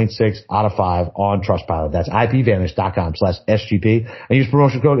 4.6 out of 5 on Trustpilot. That's IPVanish.com/SGP and use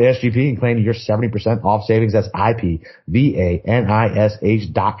promotion code SGP and claim your 70% off savings. That's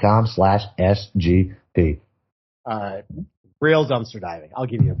IPVanish.com/SGP. Real dumpster diving. I'll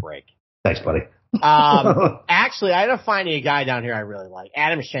give you a break. Thanks, buddy. Actually, I ended up finding a guy down here I really like.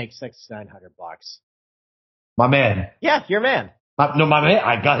 Adam Shank, $6,900. My man. Yeah, your man. No, my man.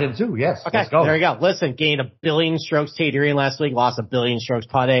 I got him too. Yes. Okay. Let's go. There you go. Listen, gained 1 billion strokes teetering last week, lost 1 billion strokes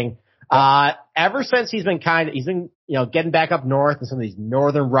putting. Ever since he's been getting back up north in some of these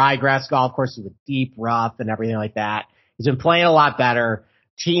northern ryegrass golf courses with deep rough and everything like that. He's been playing a lot better.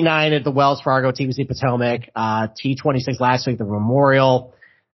 T9 at the Wells Fargo, TPC Potomac, T26 last week, the Memorial.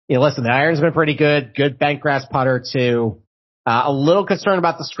 Listen, the iron's been pretty good. Good bent grass putter too. A little concerned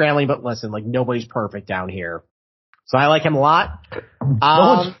about the scrambling, but listen, nobody's perfect down here. So I like him a lot.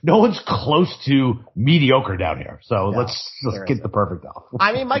 No one's close to mediocre down here. So let's get the perfect off.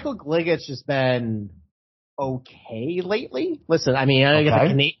 I mean, Michael Glick's just been okay lately. Listen, I mean,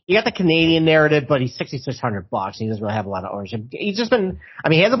 you got the Canadian narrative, but he's $6,600. He doesn't really have a lot of ownership. He's just been,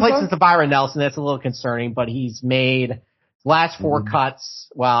 he hasn't played since the Byron Nelson. That's a little concerning, but he's made last 4 cuts.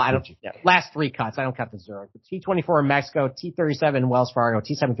 Well, last 3 cuts. I don't count the Zurich. But T24 in Mexico, T37 in Wells Fargo,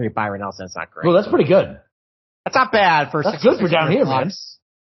 T73 Byron Nelson. That's not great. Well, that's pretty good. That's not bad for. That's good for down here, man.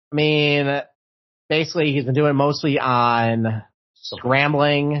 I mean, basically, he's been doing mostly on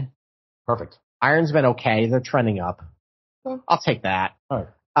scrambling. Perfect. Iron's been okay. They're trending up. I'll take that. All right.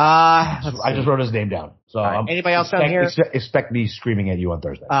 I just wrote his name down. So right. Anybody else down here? Expect me screaming at you on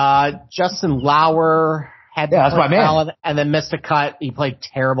Thursday. Justin Lauer had that's my man. And then missed a cut. He played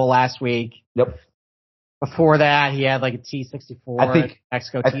terrible last week. Yep. Before that, he had a T64,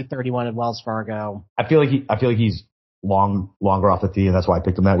 Mexico T31 in Wells Fargo. I feel like he's longer off the tee, and that's why I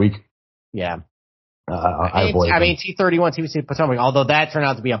picked him that week. Yeah. I mean, T31, TBC Potomac, although that turned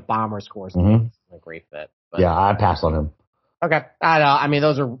out to be a bomber's course. Mm-hmm. A great fit. But. Yeah, I passed on him. Okay. I know. I mean,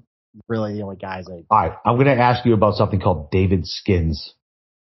 those are really the only guys. All right. I'm going to ask you about something called David Skins.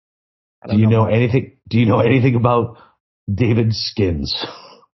 Do you know anything about David Skins?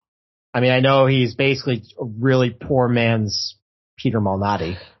 I mean, I know he's basically a really poor man's Peter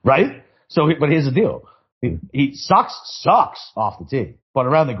Malnati. Right? But here's the deal. He sucks off the tee, but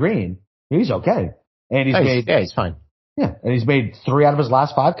around the green, he's okay. And he's fine. Yeah. And he's made 3 out of his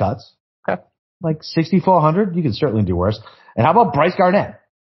last 5 cuts. Okay. 6,400. You can certainly do worse. And how about Bryce Garnett?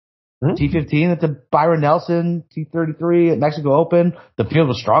 Mm-hmm. T15 at the Byron Nelson, T33 at Mexico Open. The field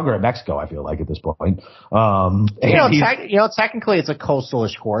was stronger at Mexico, I feel like, at this point. Technically it's a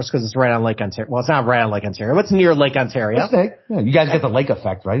coastalish course because it's right on Lake Ontario. Well, it's not right on Lake Ontario, but it's near Lake Ontario. Yeah, you guys get the lake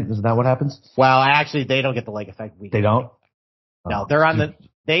effect, right? Isn't that what happens? Well, actually, they don't get the lake effect. They don't? No, they're on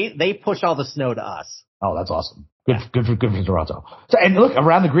they push all the snow to us. Oh, that's awesome. Good for Toronto. So, and look,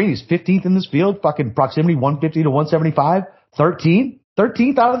 around the green, he's 15th in this field, fucking proximity 150 to 175, 13th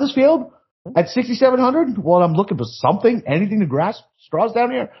out of this field. At 6,700, well, I'm looking for something, anything to grasp straws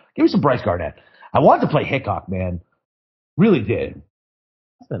down here. Give me some Bryce Garnett. I wanted to play Hickok, man. Really did.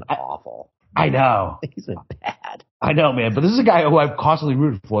 He's been awful. I know. He's been bad. I know, man. But this is a guy who I've constantly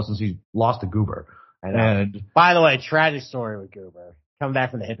rooted for since he lost to Goober. I know. And by the way, tragic story with Goober. Coming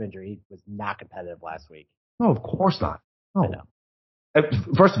back from the hip injury, he was not competitive last week. No, of course not. No. I know.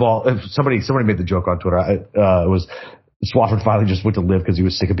 First of all, if somebody made the joke on Twitter. It was Swafford finally just went to live because he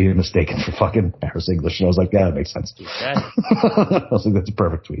was sick of being mistaken for fucking Harris English. And I was like, yeah, that makes sense. Okay. I was like, that's a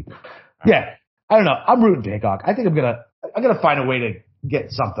perfect tweet. Yeah. I don't know. I'm rooting for Hickok. I think I'm gonna find a way to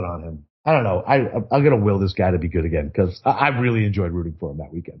get something on him. I don't know. I'm gonna will this guy to be good again because I really enjoyed rooting for him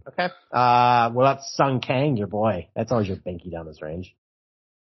that weekend. Okay. What about Sung Kang, your boy? That's always your binky down this range.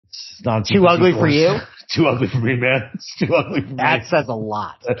 It's not too ugly for you? Too ugly for me, man. It's too ugly for me. That says a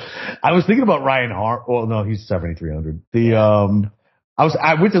lot. I was thinking about Ryan Hart. Well, no, he's 7,300.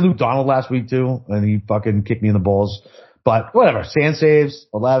 I went to Luke Donald last week too, and he fucking kicked me in the balls. But whatever. Sand saves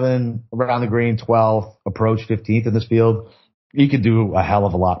 11, around the green 12, approach 15th in this field. He could do a hell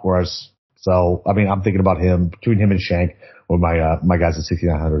of a lot worse. So I mean, I'm thinking about him between him and Shank or my guys at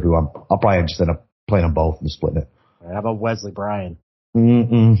 6,900, who I'll probably just end up playing them both and splitting it. How about Wesley Bryan?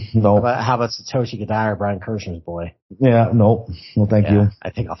 No. How about Satoshi Gadara, Brian Kirshner's boy? Yeah, no. Well, thank you.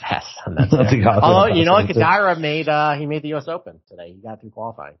 I think I'll pass on that. Although, you know what? Gadara made the U.S. Open today. He got through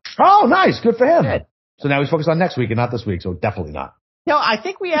qualifying. Oh, nice. Good for him. Good. So now he's focused on next week and not this week, so definitely not. No, I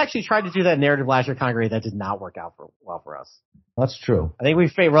think we actually tried to do that narrative last year, Congress. That did not work out well for us. That's true. I think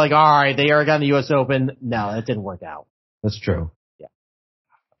we're like, all right, they already got the U.S. Open. No, that didn't work out. That's true. Yeah.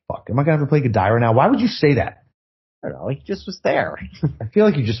 Fuck. Am I going to have to play Gadara now? Why would you say that? I don't know. He just was there. I feel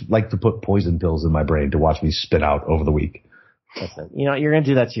like you just like to put poison pills in my brain to watch me spit out over the week. Listen, you're going to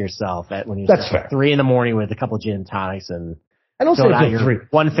do that to yourself when you're That's fair. 3 a.m. with a couple of gin and tonics and I don't say out your 3.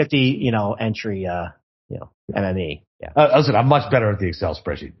 150, entry, MME. Yeah. Listen, I'm much better at the Excel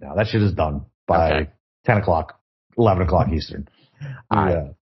spreadsheet now. That shit is done by 10 o'clock, 11 o'clock Eastern. All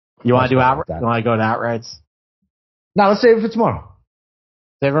right. You want to do outright? You want to go to outrights? No, let's save it for tomorrow.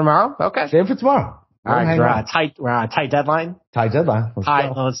 Save it tomorrow? Okay. Save it for tomorrow. All right, we're on a tight deadline. Tight deadline.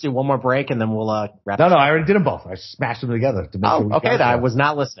 Let's do one more break and then we'll wrap. No, I already did them both. I smashed them together to make sure. Okay. I was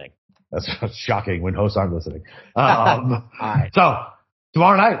not listening. That's shocking when hosts aren't listening. All right. So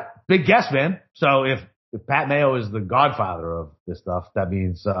tomorrow night, big guest, man. So if Pat Mayo is the godfather of this stuff, that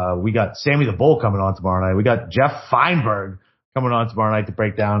means we got Sammy the Bull coming on tomorrow night. We got Jeff Feinberg coming on tomorrow night to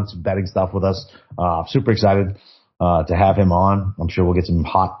break down some betting stuff with us. Super excited to have him on. I'm sure we'll get some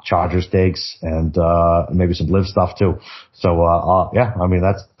hot Chargers takes and maybe some live stuff too. So yeah, I mean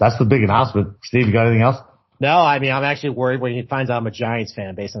that's the big announcement. Steve, you got anything else? No, I mean I'm actually worried when he finds out I'm a Giants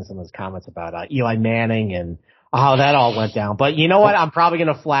fan based on some of his comments about Eli Manning and how that all went down. But you know what? I'm probably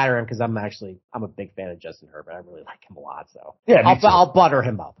going to flatter him because I'm a big fan of Justin Herbert. I really like him a lot. So yeah, I'll butter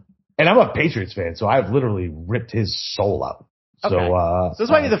him up. And I'm a Patriots fan, so I've literally ripped his soul out. Okay. So this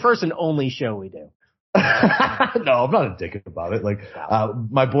might be the first and only show we do. No, I'm not a dick about it. Like,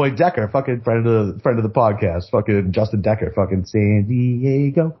 my boy Decker, fucking friend of the podcast, fucking Justin Decker, fucking San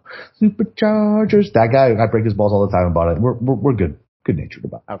Diego Superchargers. That guy, I break his balls all the time about it. We're good natured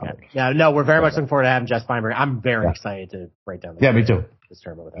about it. Okay. Yeah, no, we're very much looking forward to having Jeff Feinberg. I'm very excited to break down me too. This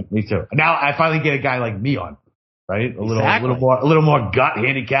tournament with him. Me too. Now I finally get a guy like me on, right? A little more gut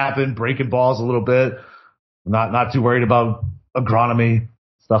handicapping, breaking balls a little bit. Not too worried about agronomy.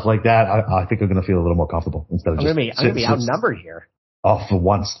 Stuff like that, I think I'm going to feel a little more comfortable instead of I'm going to be outnumbered here. Oh, for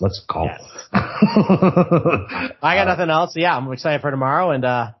once, let's call. Yes. I got nothing else. So yeah, I'm excited for tomorrow, and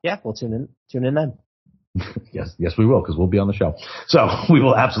yeah, we'll tune in then. Yes, we will, because we'll be on the show. So we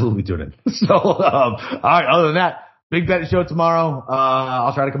will absolutely tune in. So all right. Other than that, big betting show tomorrow.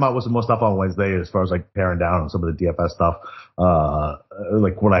 I'll try to come out with some more stuff on Wednesday as far as like paring down on some of the DFS stuff,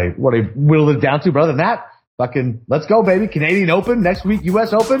 like what I whittled it down to. But other than that. Fucking, let's go, baby. Canadian Open next week,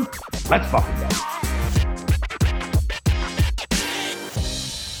 U.S. Open. Let's fucking go.